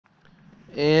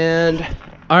And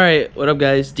alright, what up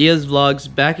guys, Diaz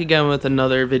Vlogs back again with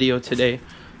another video today.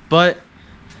 But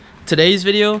today's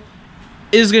video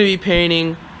is going to be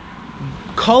painting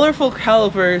colorful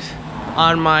calipers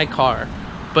on my car.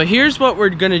 But here's what we're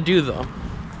going to do though.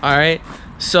 Alright,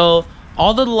 so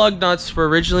all the lug nuts were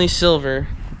originally silver.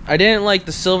 I didn't like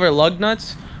the silver lug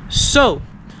nuts, so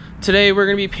today we're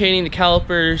going to be painting the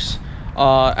calipers.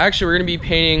 Actually we're going to be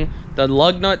painting the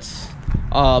lug nuts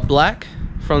black,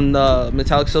 from the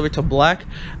metallic silver to black,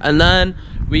 and then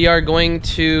we are going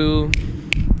to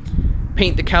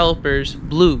paint the calipers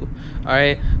blue. All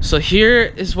right, so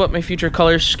here is what my future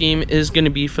color scheme is going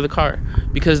to be for the car,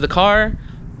 because the car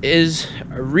is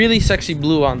a really sexy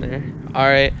blue on there. All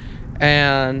right,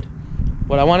 and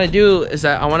what I want to do is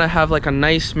that I want to have like a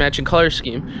nice matching color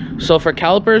scheme. So for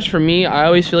calipers, for me, I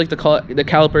always feel like the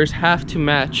calipers have to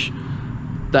match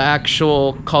the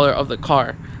actual color of the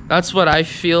car. That's what I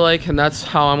feel like, and that's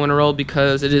how I'm gonna roll,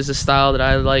 because it is a style that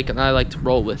I like and I like to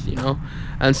roll with, you know.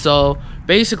 And so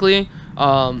basically what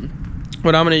I'm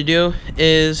gonna do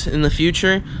is, in the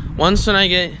future, once when I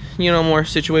get, you know, more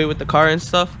situated with the car and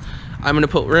stuff, I'm gonna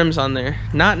put rims on there.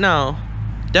 Not now,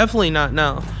 definitely not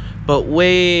now, but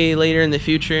way later in the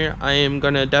future I am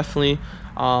gonna definitely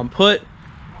put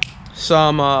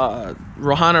some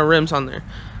Rohana rims on there.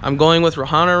 I'm going with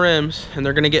Rohana rims, and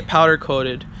they're gonna get powder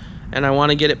coated, and I want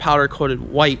to get it powder coated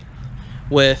white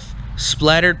with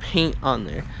splattered paint on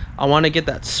there. I want to get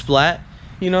that splat,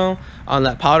 you know, on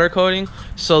that powder coating,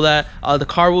 so that the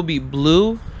car will be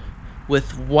blue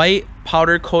with white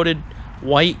powder coated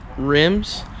white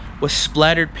rims with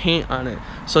splattered paint on it,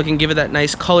 so it can give it that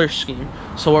nice color scheme.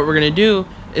 So what we're gonna do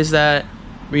is that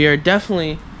we are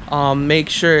definitely make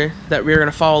sure that we're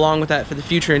gonna follow along with that for the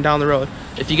future and down the road.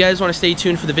 If you guys want to stay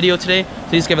tuned for the video today,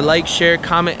 please give a like, share,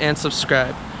 comment, and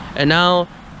subscribe. And now,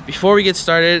 before we get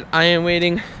started, I am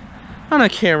waiting on a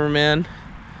cameraman.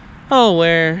 Oh,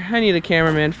 where? I need a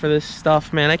cameraman for this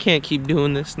stuff, man. I can't keep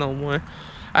doing this no more.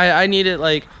 I need it,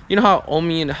 like, you know how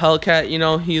Omi and Hellcat, you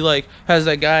know, he like has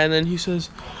that guy and then he says,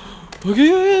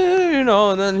 okay, you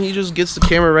know, and then he just gets the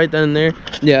camera right then and there.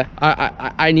 Yeah,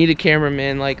 I need a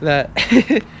cameraman like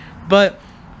that. But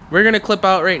we're gonna clip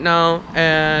out right now,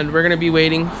 and we're gonna be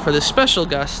waiting for the special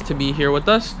guest to be here with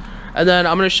us. And then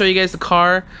I'm going to show you guys the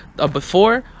car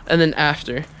before and then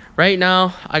after. Right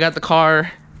now, I got the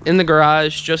car in the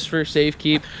garage just for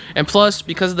safekeep. And plus,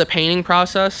 because of the painting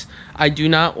process, I do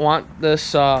not want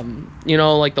this, you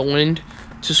know, like the wind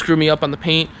to screw me up on the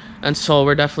paint. And so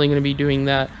we're definitely going to be doing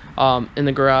that in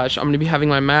the garage. I'm going to be having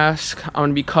my mask. I'm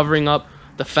going to be covering up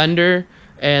the fender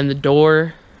and the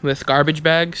door with garbage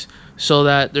bags, so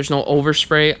that there's no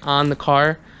overspray on the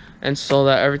car, and so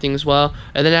that everything's well.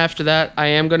 And then after that, I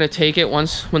am going to take it, when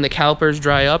the calipers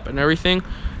dry up and everything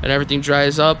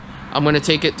dries up, I'm going to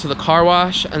take it to the car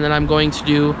wash, and then I'm going to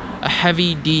do a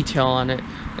heavy detail on it.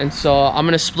 And so I'm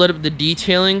going to split up the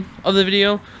detailing of the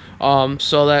video,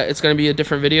 so that it's going to be a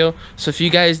different video. So if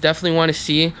you guys definitely want to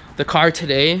see the car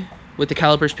today with the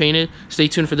calipers painted, stay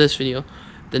tuned for this video.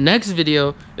 The next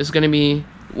video is going to be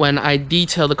when I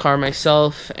detail the car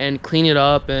myself and clean it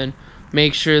up and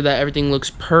make sure that everything looks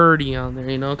purty on there,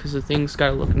 you know, because the thing's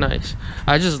gotta look nice.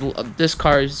 This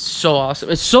car is so awesome.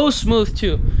 It's so smooth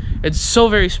too. It's so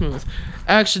very smooth.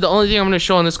 Actually, the only thing I'm gonna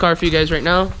show on this car for you guys right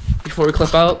now, before we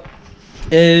clip out,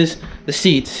 is the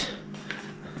seats.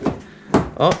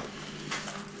 Oh,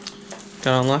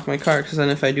 gotta unlock my car, because then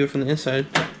if I do it from the inside,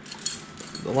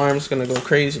 the alarm's gonna go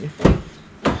crazy.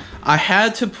 I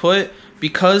had to put,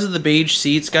 because of the beige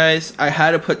seats, guys, I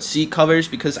had to put seat covers,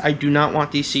 because I do not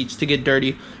want these seats to get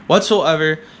dirty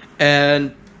whatsoever.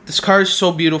 And this car is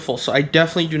so beautiful, so I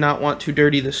definitely do not want to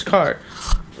dirty this car.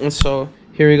 And so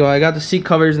here we go. I got the seat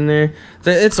covers in there.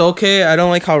 It's okay. I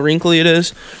don't like how wrinkly it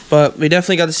is, but we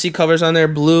definitely got the seat covers on there.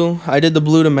 Blue. I did the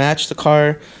blue to match the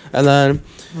car. And then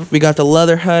we got the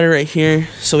leather header right here.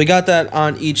 So we got that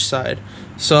on each side.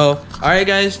 So, alright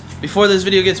guys, before this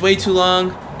video gets way too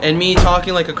long and me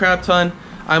talking like a crap ton,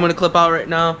 I'm going to clip out right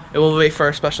now, and we'll wait for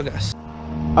our special guest.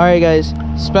 Alright guys,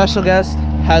 special guest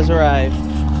has arrived.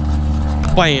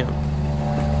 Bam!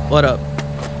 What up?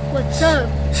 What's up?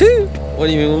 What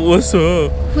do you mean, what's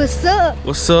up? What's up?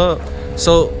 What's up?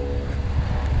 So,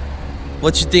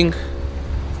 what you think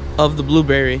of the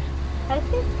blueberry? I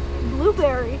think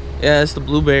blueberry. Yeah, it's the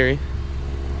blueberry.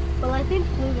 Well, I think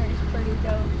blueberry's pretty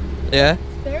dope. Yeah?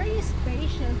 It's very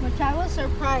spacious, which I was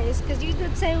surprised, because you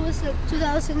did say it was a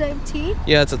 2019.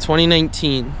 Yeah, it's a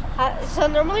 2019. So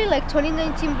normally, like,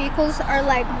 2019 vehicles are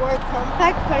like more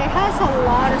compact, but it has a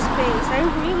lot of space. I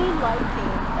really like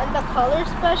it, and the color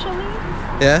especially.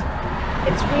 Yeah.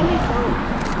 It's really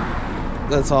dope.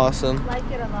 That's awesome. Like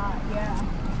it a lot, yeah.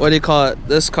 What do you call it?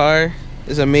 This car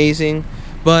is amazing.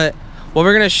 But what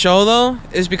we're gonna show though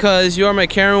is because you are my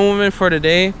camera woman for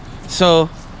today. So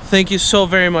thank you so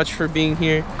very much for being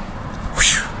here.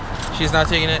 She's not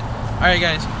taking it. All right,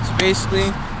 guys. So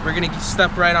basically, we're gonna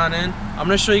step right on in. I'm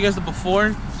gonna show you guys the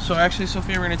before. So actually,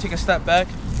 Sophia, we're gonna take a step back,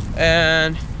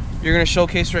 and you're gonna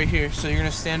showcase right here. So you're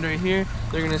gonna stand right here.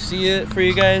 They're gonna see it for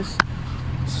you guys.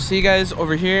 So see you guys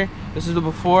over here. This is the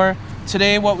before.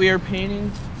 Today, what we are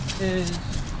painting is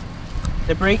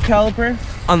the brake caliper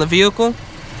on the vehicle.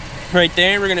 Right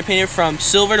there, we're gonna paint it from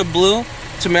silver to blue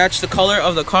to match the color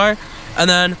of the car. And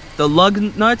then the lug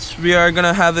nuts, we are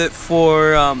gonna have it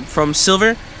for from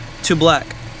silver to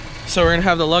black. So we're gonna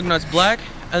have the lug nuts black,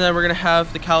 and then we're gonna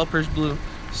have the calipers blue.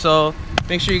 So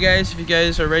make sure you guys, if you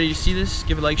guys are ready to see this,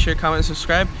 give a like, share, comment, and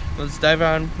subscribe. Let's dive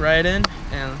on right in,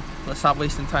 and let's stop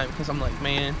wasting time, because I'm like,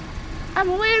 man,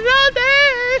 I'm waiting all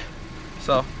day.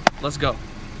 So let's go.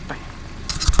 Bye.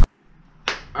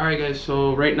 All right, guys.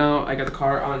 So right now I got the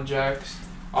car on jacks.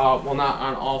 Well, not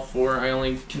on all four. I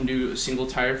only can do a single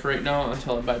tire for right now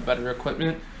until I buy better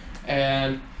equipment.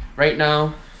 And right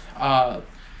now, I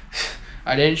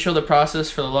didn't show the process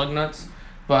for the lug nuts,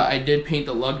 but I did paint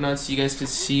the lug nuts. You guys can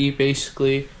see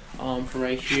basically from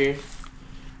right here.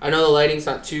 I know the lighting's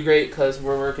not too great because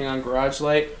we're working on garage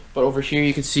light, but over here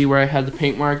you can see where I had the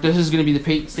paint mark. This is going to be the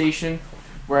paint station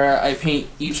where I paint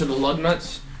each of the lug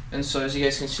nuts. And so as you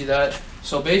guys can see that.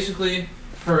 So basically,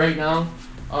 for right now,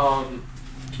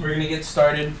 we're gonna get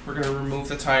started. We're gonna remove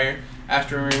the tire.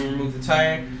 After we remove the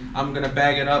tire, I'm gonna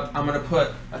bag it up. I'm gonna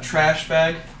put a trash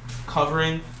bag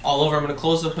covering all over. I'm gonna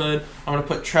close the hood. I'm gonna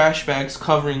put trash bags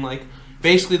covering like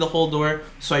basically the whole door,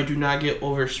 so I do not get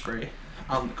overspray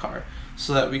on the car,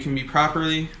 so that we can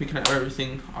have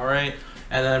everything all right.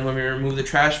 And then when we remove the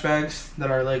trash bags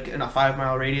that are like in a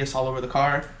 5-mile radius all over the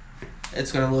car, it's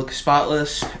gonna look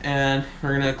spotless. And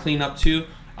we're gonna clean up too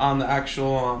on the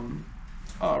actual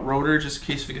rotor, just in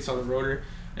case it gets on the rotor.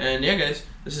 And yeah, guys,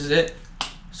 this is it.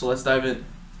 So let's dive in.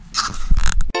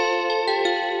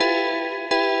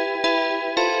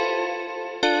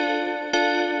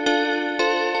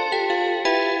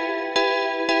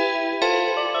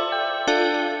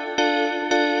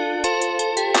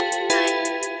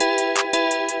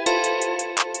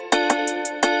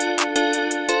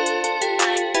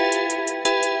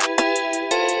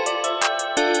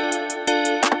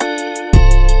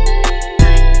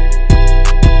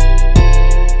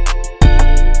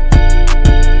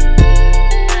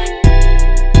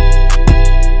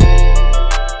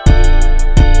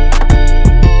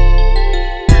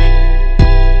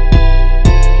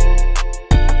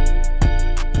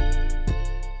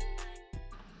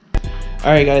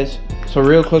 Alright guys, so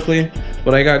real quickly,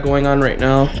 what I got going on right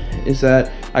now is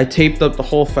that I taped up the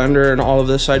whole fender and all of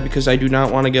this side because I do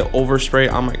not want to get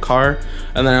overspray on my car.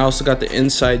 And then I also got the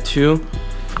inside too.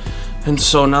 And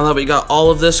so now that we got all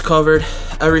of this covered,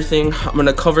 everything, I'm going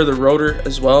to cover the rotor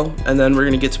as well. And then we're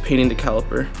going to get to painting the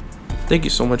caliper. Thank you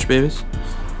so much, babies.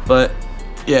 But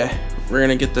yeah, we're going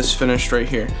to get this finished right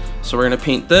here. So we're going to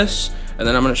paint this, and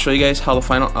then I'm going to show you guys how the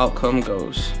final outcome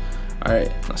goes.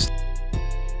 Alright, let's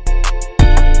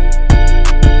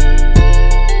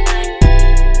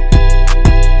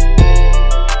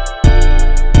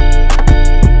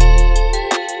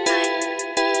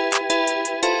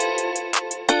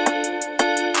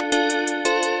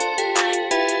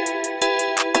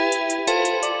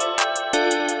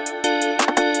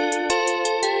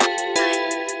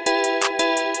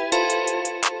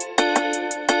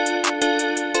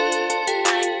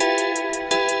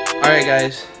Alright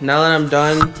guys, now that I'm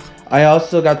done, I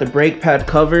also got the brake pad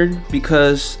covered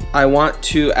because I want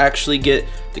to actually get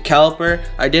the caliper.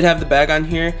 I did have the bag on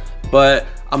here, but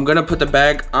I'm gonna put the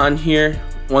bag on here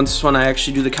when I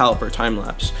actually do the caliper time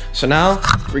lapse. So now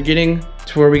we're getting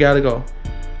to where we gotta go.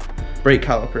 Brake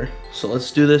caliper. So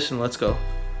let's do this and let's go.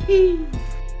 Whee!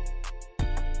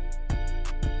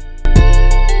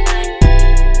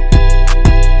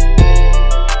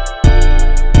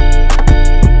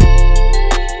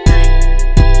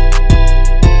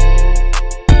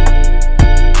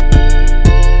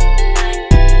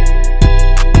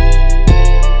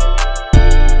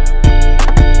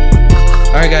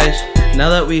 Now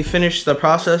that we finished the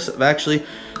process of actually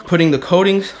putting the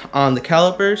coatings on the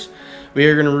calipers, we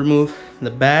are going to remove the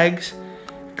bags,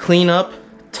 clean up,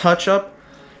 touch up,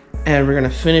 and we're going to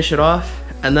finish it off.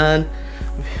 And then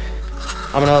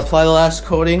I'm going to apply the last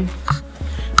coating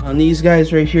on these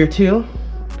guys right here too.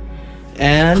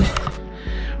 And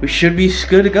we should be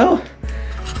good to go.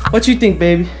 What you think,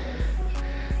 baby?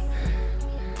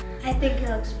 I think it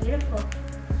looks beautiful.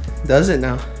 Does it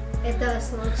now? It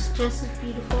does. It looks just as beautiful.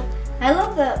 I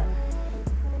love the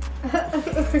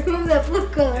remove that blue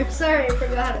color. Sorry, I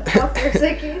forgot how to talk for a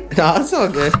second. No, it's all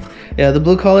good. Yeah, the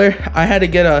blue color, I had to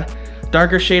get a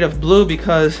darker shade of blue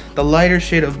because the lighter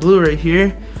shade of blue right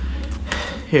here.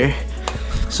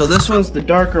 So this one's the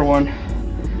darker one,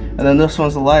 and then this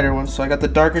one's the lighter one. So I got the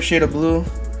darker shade of blue,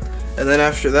 and then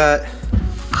after that,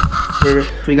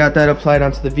 we got that applied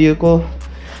onto the vehicle.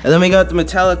 And then we got the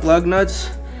metallic lug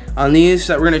nuts on these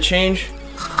that we're gonna change.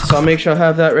 So I'll make sure I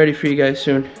have that ready for you guys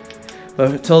soon.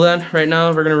 But until then, right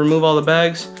now, we're gonna remove all the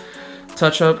bags,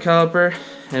 touch up caliper,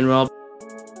 and we'll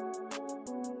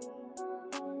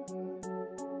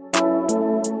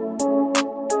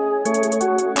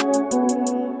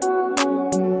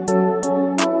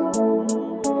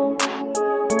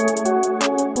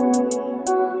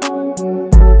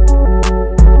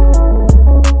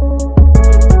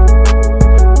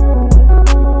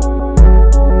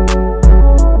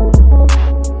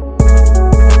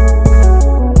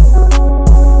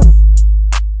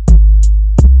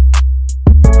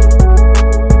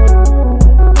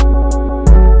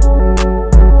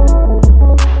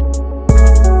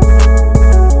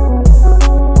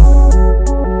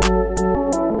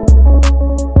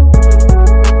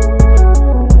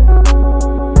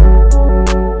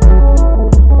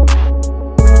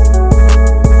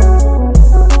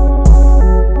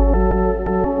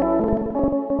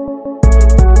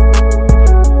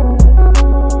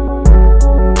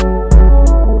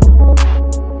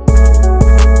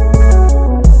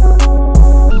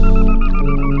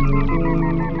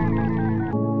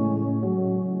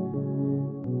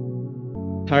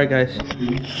Alright guys, I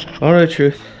want to know the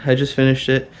truth, I just finished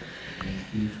it.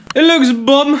 It looks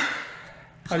bum!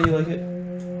 How do you like it?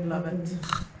 Love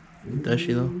it. Does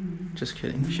she though? Just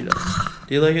kidding, she does.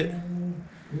 Do you like it?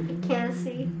 Can't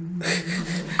see.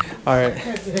 Alright,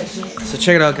 so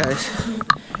check it out guys.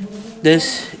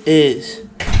 This is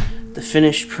the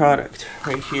finished product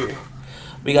right here.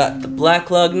 We got the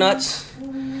black lug nuts,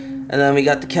 and then we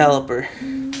got the caliper.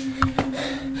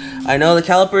 I know the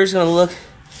caliper is gonna look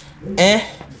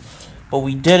but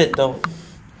we did it though.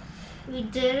 We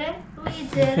did it. We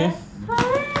did it.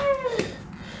 Hooray!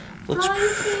 Looks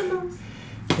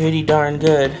pretty darn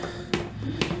good.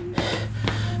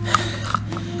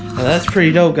 Now that's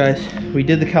pretty dope, guys. We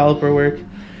did the caliper work.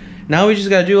 Now we just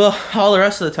gotta do all the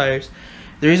rest of the tires.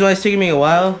 The reason why it's taking me a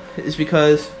while is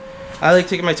because I like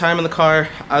taking my time in the car.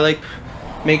 I like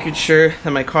making sure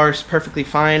that my car is perfectly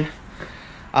fine.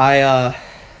 What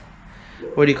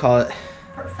do you call it?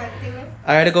 Perfecting it.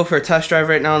 I had to go for a test drive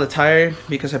right now on the tire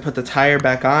because I put the tire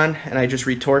back on and I just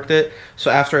retorqued it.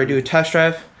 So after I do a test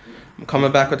drive, I'm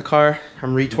coming back with the car,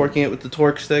 I'm retorquing it with the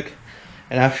torque stick,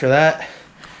 and after that,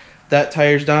 that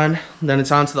tire's done, then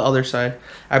it's on to the other side.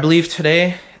 I believe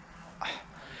today,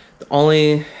 the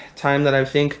only time that I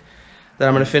think that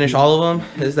I'm going to finish all of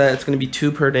them is that it's going to be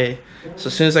 2 per day. So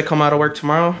as soon as I come out of work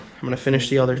tomorrow, I'm going to finish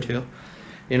the other 2.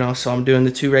 You know, so I'm doing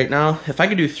the 2 right now. If I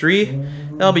could do 3,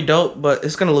 that'll be dope, but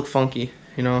it's gonna look funky,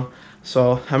 you know.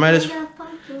 So I might as well.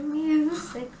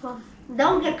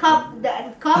 Don't get caught.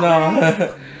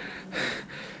 No.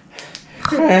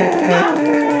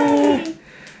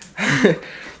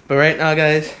 But right now,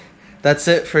 guys, that's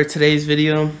it for today's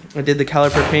video. I did the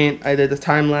caliper paint. I did the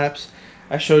time lapse.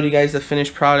 I showed you guys the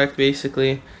finished product,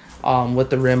 basically, with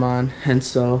the rim on, and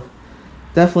so.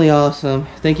 Definitely awesome.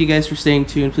 Thank you guys for staying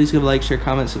tuned. Please give a like, share,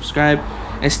 comment, subscribe,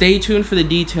 and stay tuned for the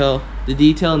detail. The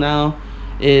detail now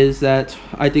is that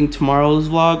I think tomorrow's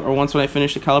vlog, or once when I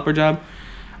finish the caliper job,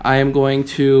 I am going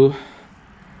to,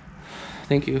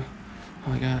 thank you,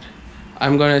 oh my god,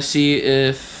 I'm going to see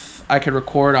if I could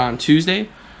record on Tuesday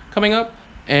coming up,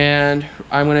 and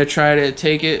I'm going to try to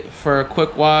take it for a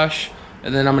quick wash,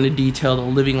 and then I'm going to detail the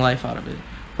living life out of it.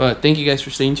 But thank you guys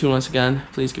for staying tuned once again.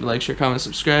 Please give a like, share, comment,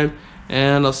 subscribe.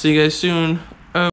 And I'll see you guys soon.